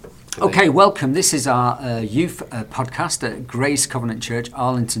Okay, welcome. This is our youth podcast at Grace Covenant Church,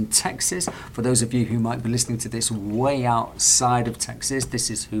 Arlington, Texas. For those of you who might be listening to this way outside of Texas, this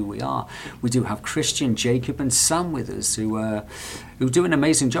is who we are. We do have Christian, Jacob and Sam with us who do an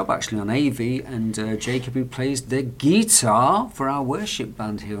amazing job actually on AV, and Jacob who plays the guitar for our worship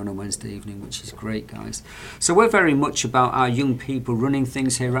band here on a Wednesday evening, which is great, guys. So we're very much about our young people running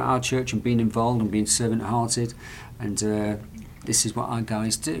things here at our church and being involved and being servant-hearted, and this is what our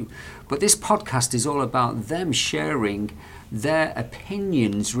guys do. But this podcast is all about them sharing their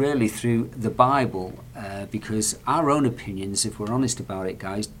opinions really through the Bible, because our own opinions, if we're honest about it,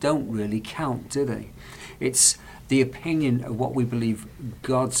 guys, don't really count, do they? It's the opinion of what we believe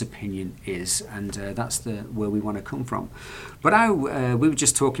God's opinion is, and that's where we want to come from. But we were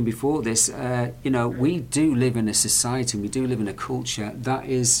just talking before this, we do live in a society, we do live in a culture that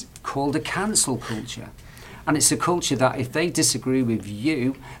is called a cancel culture. And it's a culture that if they disagree with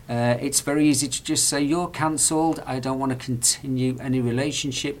you, it's very easy to just say, you're cancelled, I don't want to continue any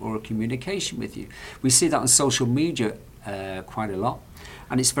relationship or a communication with you. We see that on social media quite a lot.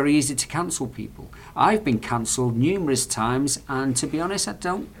 And it's very easy to cancel people. I've been cancelled numerous times, and to be honest, I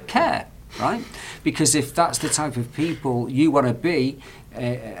don't care, right? Because if that's the type of people you want to be,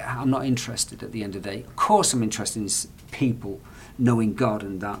 I'm not interested at the end of the day. Of course I'm interested in people knowing God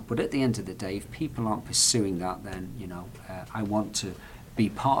and that, but at the end of the day, if people aren't pursuing that, then I want to be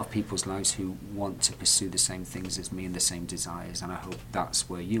part of people's lives who want to pursue the same things as me and the same desires, and I hope that's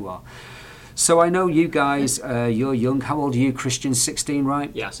where you are. So I know you guys, you're young. How old are you, Christian? 16, right?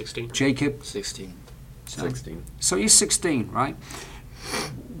 Yeah, 16. Jacob? 16. 16. So you're 16, right?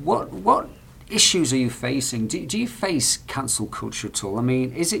 What issues are you facing? Do you face cancel culture at all? I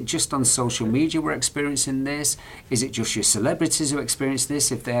mean, is it just on social media we're experiencing this? Is it just your celebrities who experience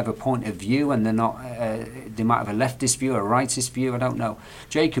this? If they have a point of view and they're not, they might have a leftist view or a rightist view, I don't know.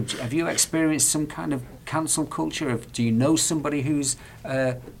 Jacob, have you experienced some kind of cancel culture? Do you know somebody who's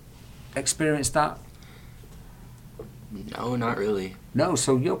experienced that? No, not really. No,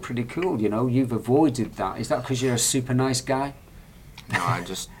 so you're pretty cool, you've avoided that. Is that because you're a super nice guy? No, I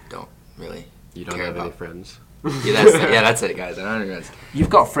just don't really. You don't have any friends? Yeah, that's it, guys. I don't know. You've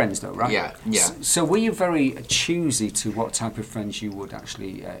got friends, though, right? Yeah. So were you very choosy to what type of friends you would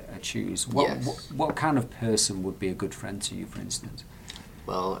actually choose? Yes. What kind of person would be a good friend to you, for instance?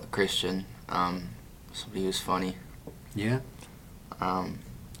 Well, a Christian, somebody who's funny. Yeah. And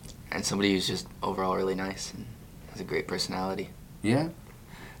somebody who's just overall really nice and has a great personality. Yeah.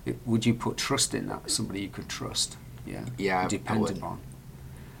 Would you put trust in that? Somebody you could trust? Yeah. Yeah, depend upon.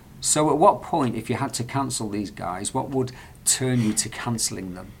 So at what point, if you had to cancel these guys, what would turn you to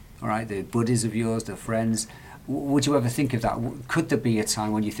cancelling them? All right, they're buddies of yours, they're friends. Would you ever think of that? Could there be a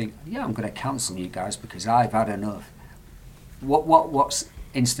time when you think, yeah, I'm going to cancel you guys because I've had enough? What's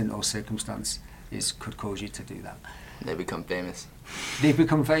instant or circumstance could cause you to do that? They become famous. They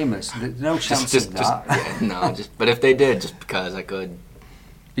become famous? There's no chance of that. But if they did, just because I could.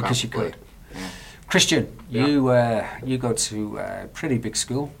 Because probably. you could. Yeah. Christian, you go to a pretty big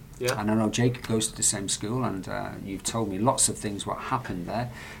school. Yeah. And I know Jacob goes to the same school, and you've told me lots of things what happened there.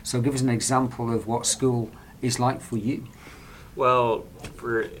 So give us an example of what school is like for you. Well,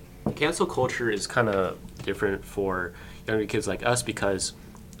 for cancel culture is kind of different for younger kids like us because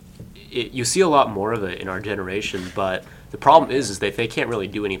you see a lot more of it in our generation, but the problem is that they can't really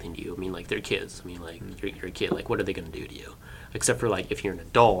do anything to you. I mean, like, they're kids. I mean, like, you're a kid. Like, what are they going to do to you? Except for, like, if you're an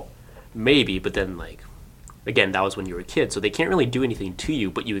adult, maybe, but then, like, again, that was when you were a kid, so they can't really do anything to you,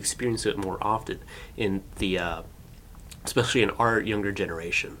 but you experience it more often in the, especially in our younger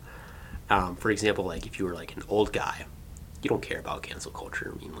generation. For example, like if you were like an old guy, you don't care about cancel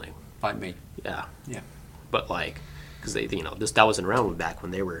culture. I mean, Like me. Yeah. Yeah. But like, because they, that wasn't around back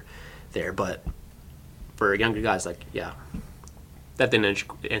when they were there. But for younger guys, like, yeah. That didn't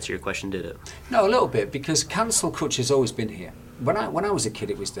answer your question, did it? No, a little bit, because cancel culture's always been here. When I was a kid,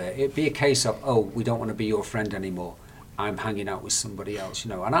 it was there. It'd be a case of, oh, we don't want to be your friend anymore. I'm hanging out with somebody else,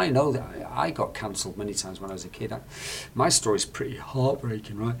 And I know that I got cancelled many times when I was a kid. My story's pretty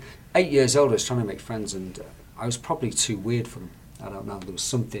heartbreaking, right? 8 years old, I was trying to make friends, and I was probably too weird for them. I don't know. There was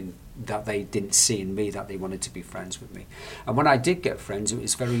something that they didn't see in me that they wanted to be friends with me. And when I did get friends, it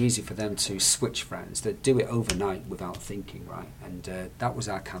was very easy for them to switch friends. They'd do it overnight without thinking, right? And that was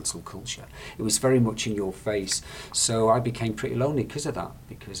our cancel culture. It was very much in your face. So I became pretty lonely because of that,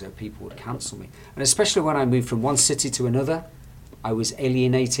 because people would cancel me. And especially when I moved from one city to another, I was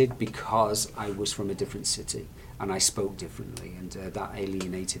alienated because I was from a different city. And I spoke differently, and that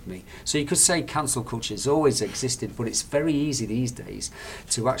alienated me. So you could say cancel culture has always existed, but it's very easy these days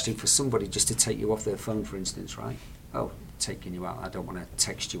to actually, for somebody just to take you off their phone, for instance, right? Oh, taking you out. I don't want to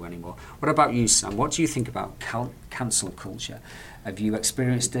text you anymore. What about you, Sam? What do you think about cancel culture? Have you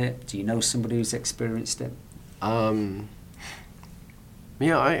experienced it? Do you know somebody who's experienced it?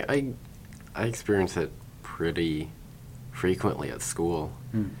 Yeah, I experience it pretty frequently at school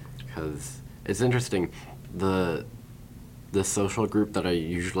because it's interesting. The social group that I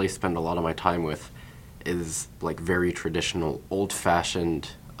usually spend a lot of my time with is like very traditional,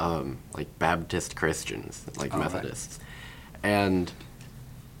 old-fashioned, like Baptist Christians, like Methodists, and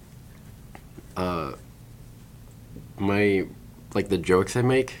my like the jokes I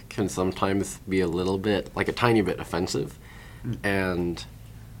make can sometimes be a little bit, like a tiny bit offensive, and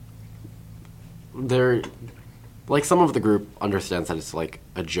they're like some of the group understands that it's like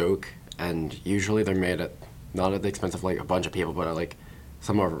a joke, and usually they're made at not at the expense of like a bunch of people, but like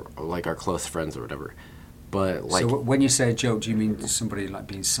some of like our close friends or whatever. But like, so when you say a joke, do you mean somebody like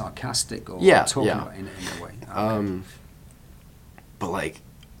being sarcastic or talking about it in a way? Okay. But like,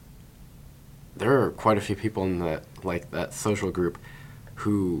 there are quite a few people in that social group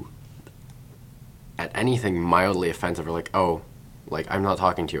who, at anything mildly offensive, are like, oh, like I'm not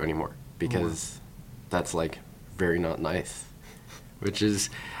talking to you anymore because that's like very not nice, which is.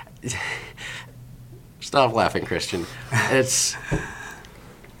 Stop laughing, Christian. It's.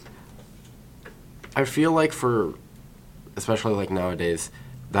 I feel like especially like nowadays,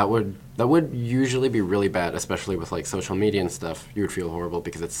 that would usually be really bad, especially with like social media and stuff. You would feel horrible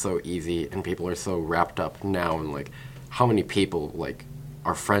because it's so easy and people are so wrapped up now in like how many people like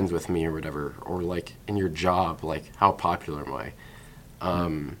are friends with me or whatever, or like in your job, like how popular am I?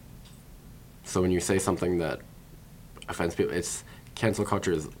 So when you say something that offends people, it's cancel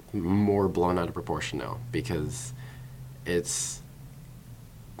culture is more blown out of proportion now because it's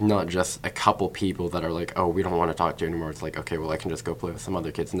not just a couple people that are like, oh, we don't want to talk to you anymore. It's like, okay, well, I can just go play with some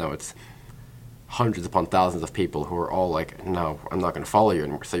other kids. No, it's hundreds upon thousands of people who are all like, no, I'm not going to follow you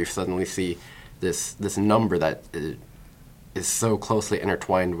anymore. So you suddenly see this number that is so closely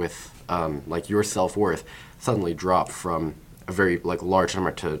intertwined with like your self-worth suddenly drop from a very like large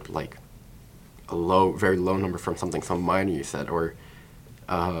number to like a very low number from something so minor you said, or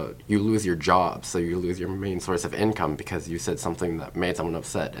you lose your job, so you lose your main source of income because you said something that made someone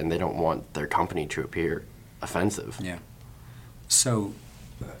upset, and they don't want their company to appear offensive. Yeah. So,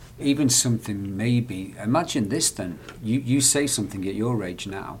 even something maybe, imagine this then, you say something at your age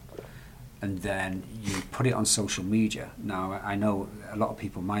now, and then you put it on social media. Now, I know a lot of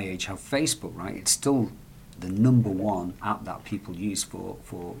people my age have Facebook, right? It's still the number one app that people use for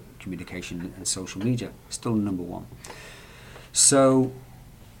communication and social media. Still number one. So,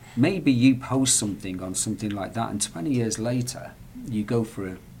 maybe you post something on something like that, and 20 years later, you go for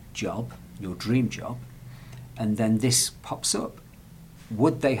a job, your dream job, and then this pops up.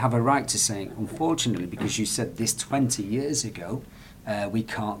 Would they have a right to say, unfortunately, because you said this 20 years ago, we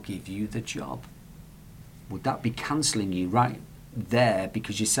can't give you the job? Would that be cancelling you right there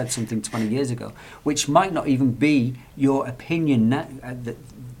because you said something 20 years ago, which might not even be your opinion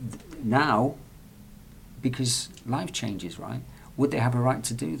now because life changes, right? Would they have a right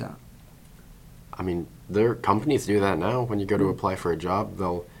to do that? I mean, their companies do that now. When you go to apply for a job,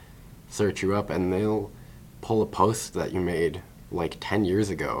 they'll search you up and they'll pull a post that you made like 10 years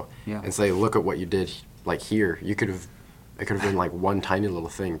ago and say, look at what you did like here. It could have been like one tiny little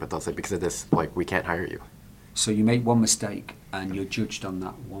thing, but they'll say, because of this, like, we can't hire you. So you make one mistake and you're judged on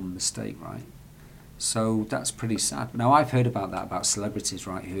that one mistake, right? So that's pretty sad. Now, I've heard about that, about celebrities,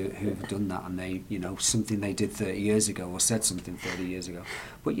 right, who've done that, and they, something they did 30 years ago or said something 30 years ago.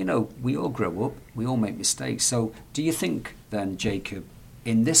 But, we all grow up, we all make mistakes. So do you think then, Jacob,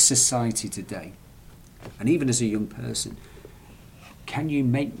 in this society today, and even as a young person, can you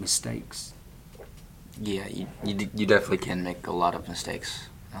make mistakes? Yeah, you definitely can make a lot of mistakes.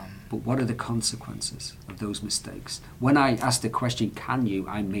 But what are the consequences of those mistakes? When I ask the question, can you,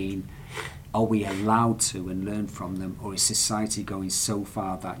 I mean, are we allowed to and learn from them, or is society going so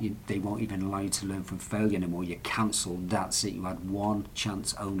far that they won't even allow you to learn from failure anymore? You're cancelled, that's it, you had one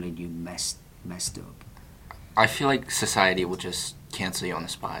chance only and you messed up. I feel like society will just cancel you on the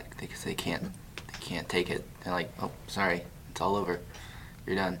spot because they can't take it. They're like, oh, sorry, it's all over,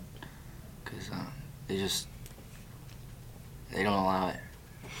 you're done. Because they don't allow it.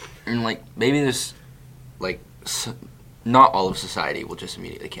 And like, maybe there's like, not all of society will just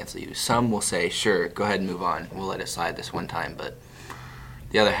immediately cancel you. Some will say, sure, go ahead and move on. We'll let it slide this one time. But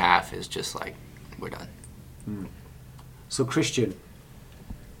the other half is just like, we're done. So, Christian,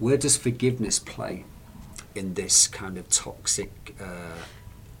 where does forgiveness play in this kind of toxic,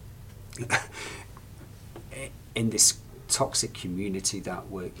 in this toxic community that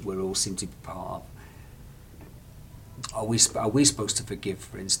we all seem to be part of? Are we supposed to forgive,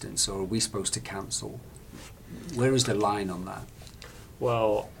 for instance, or are we supposed to cancel? Where is the line on that?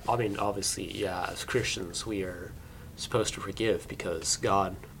 Well, I mean, obviously, yeah, as Christians, we are supposed to forgive because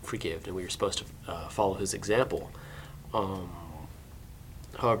God forgave, and we are supposed to follow His example.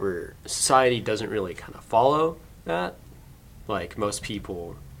 However, society doesn't really kind of follow that. Like most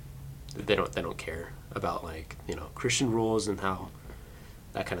people, they don't care about like Christian rules and how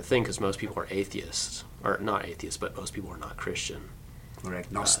that kind of thing, because most people are atheists, or not atheists, but most people are not Christian. Or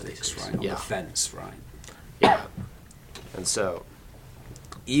agnostics, right? On Yeah. the fence, right? Yeah. And so,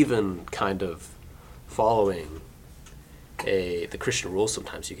 even kind of following the Christian rules,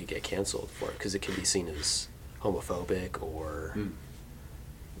 sometimes you could get canceled for it because it can be seen as homophobic or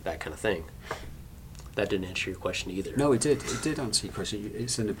that kind of thing. That didn't answer your question either. No, it did. It did answer your question.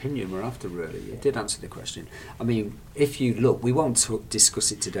 It's an opinion we're after, really. It did answer the question. I mean, if you look, we won't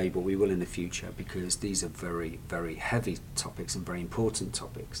discuss it today, but we will in the future, because these are very, very heavy topics and very important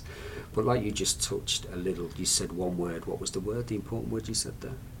topics. But like you just touched a little, you said one word. What was the word, the important word you said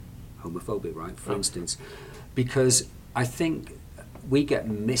there? Homophobic, right? For instance. Because I think we get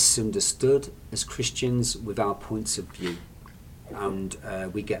misunderstood as Christians with our points of view, and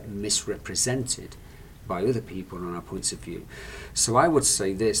we get misrepresented by other people on our points of view. So I would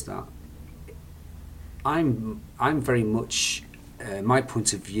say this, that I'm very much, my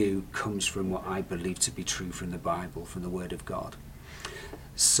point of view comes from what I believe to be true from the Bible, from the Word of God.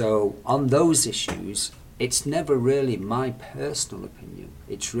 So on those issues, it's never really my personal opinion.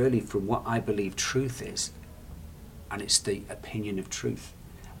 It's really from what I believe truth is, and it's the opinion of truth.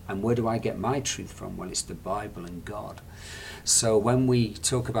 And where do I get my truth from? Well, it's the Bible and God. So when we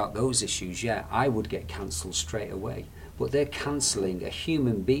talk about those issues, yeah, I would get cancelled straight away. But they're cancelling a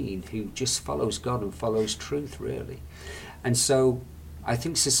human being who just follows God and follows truth, really. And so I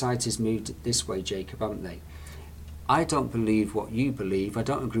think society's moved this way, Jacob, haven't they? I don't believe what you believe. I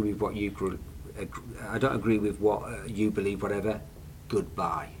don't agree with what you believe, whatever.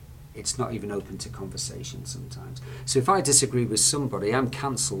 Goodbye. It's not even open to conversation sometimes. So if I disagree with somebody, I'm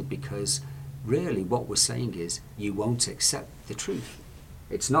cancelled, because really what we're saying is you won't accept the truth.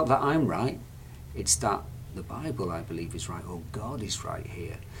 It's not that I'm right, it's that the Bible, I believe, is right, or God is right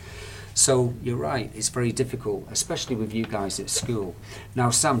here. So you're right, it's very difficult, especially with you guys at school. Now,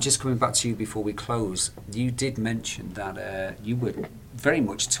 Sam, just coming back to you before we close, you did mention that you were very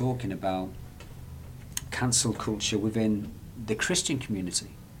much talking about cancel culture within the Christian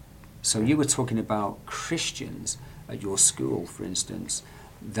community. So you were talking about Christians at your school, for instance.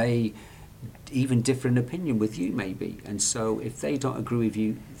 They even differ in opinion with you, maybe. And so if they don't agree with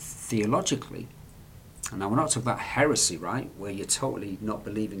you theologically, and now we're not talking about heresy, right, where you're totally not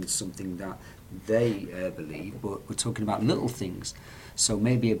believing in something that they believe, but we're talking about little things. So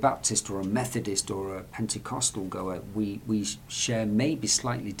maybe a Baptist or a Methodist or a Pentecostal goer, we share maybe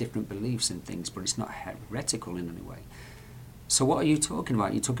slightly different beliefs in things, but it's not heretical in any way. So what are you talking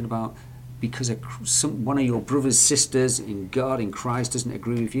about? You're talking about because one of your brothers, sisters in God, in Christ, doesn't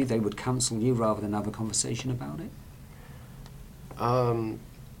agree with you, they would cancel you rather than have a conversation about it?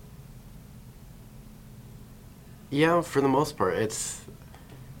 Yeah, for the most part, it's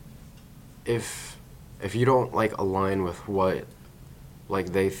if you don't like align with what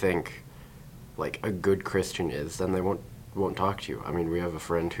like they think like a good Christian is, then they won't talk to you. I mean, we have a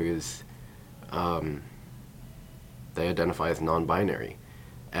friend who's they identify as non-binary,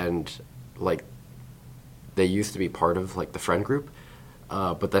 and like they used to be part of like the friend group,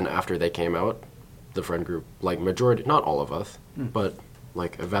 but then after they came out, the friend group, like majority, not all of us, but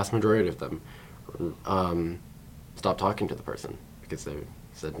like a vast majority of them, stopped talking to the person because they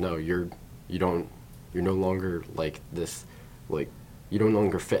said, no, you're no longer like this, like you no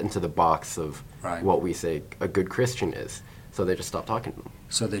longer fit into the box of what we say a good Christian is. So they just stopped talking to them.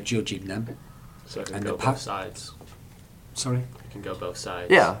 So they're judging them. So it can go both sides. Sorry? It can go both sides.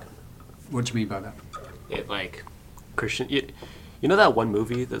 Yeah. What do you mean by that? It like Christian. You know that one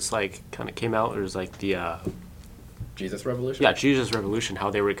movie that's like kind of came out? It was like the Jesus Revolution. Yeah, Jesus Revolution. How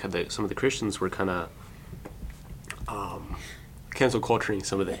they were some of the Christians were kind of cancel culturing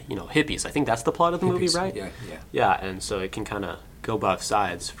some of the hippies. I think that's the plot of the movie, right? Yeah. Yeah, and so it can kind of go both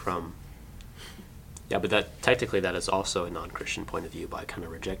sides from. Yeah, but that technically that is also a non-Christian point of view by kind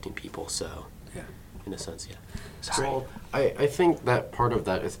of rejecting people. So, Yeah. in a sense, yeah. Sorry. Well, I think that part of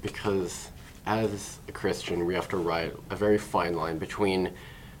that is because as a Christian, we have to ride a very fine line between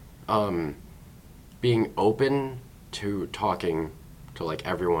being open to talking to like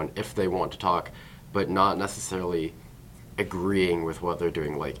everyone if they want to talk, but not necessarily agreeing with what they're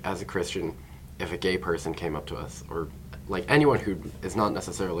doing. Like as a Christian, if a gay person came up to us, or like anyone who is not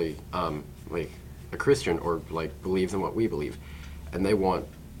necessarily like a Christian or like believes in what we believe, and they want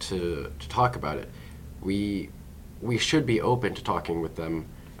to talk about it, we should be open to talking with them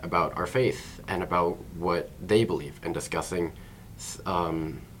about our faith and about what they believe and discussing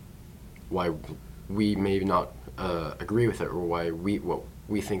why we may not agree with it or why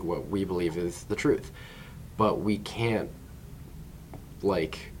we think what we believe is the truth. But we can't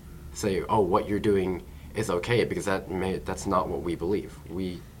like say, oh, what you're doing is okay, because that's not what we believe.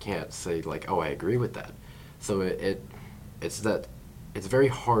 We can't say like, oh, I agree with that. So it's very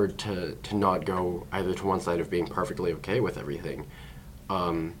hard to not go either to one side of being perfectly okay with everything,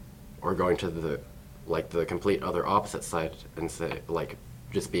 or going to the complete other opposite side and say like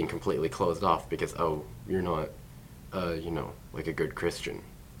just being completely closed off because, oh, you're not like a good Christian.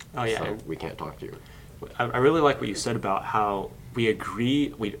 Oh yeah, so we can't talk to you. I really like what you said about how we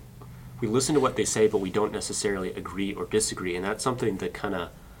agree, we listen to what they say, but we don't necessarily agree or disagree, and that's something that kind of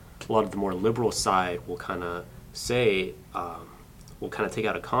a lot of the more liberal side will kind of say, will kind of take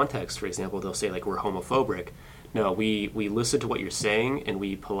out of context. For example, they'll say like we're homophobic. No, we listen to what you're saying and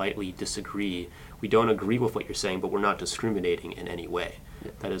we politely disagree. We don't agree with what you're saying, but we're not discriminating in any way.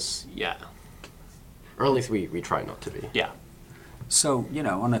 Yeah. That is, yeah. Or at least we try not to be. Yeah. So,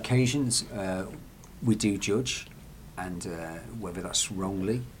 on occasions, we do judge, and whether that's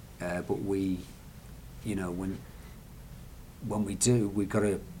wrongly, but we, when we do, we've got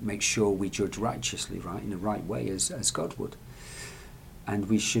to make sure we judge righteously, right, in the right way, as God would. And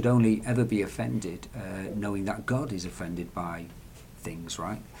we should only ever be offended knowing that God is offended by things,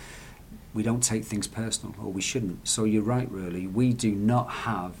 right? We don't take things personal, or we shouldn't. So you're right, really. We do not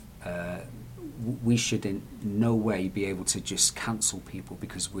have, we should in no way be able to just cancel people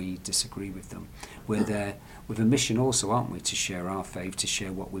because we disagree with them. We're there with a mission also, aren't we, to share our faith, to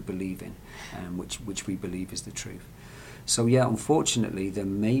share what we believe in, which we believe is the truth. So yeah, unfortunately, there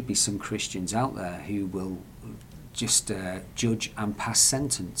may be some Christians out there who will just judge and pass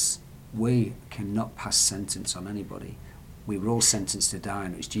sentence. We cannot pass sentence on anybody. We were all sentenced to die,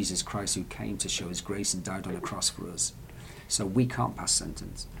 and it was Jesus Christ who came to show his grace and died on a cross for us. So we can't pass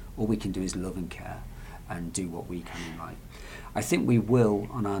sentence. All we can do is love and care and do what we can in life. I think we will,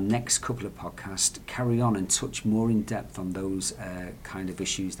 on our next couple of podcasts, carry on and touch more in depth on those kind of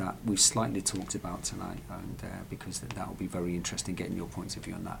issues that we've slightly talked about tonight, and because that will be very interesting, getting your points of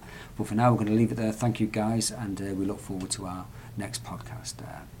view on that. But for now, we're going to leave it there. Thank you, guys, and we look forward to our next podcast.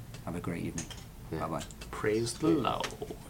 Have a great evening. Yeah. Bye-bye. Praise the Lord.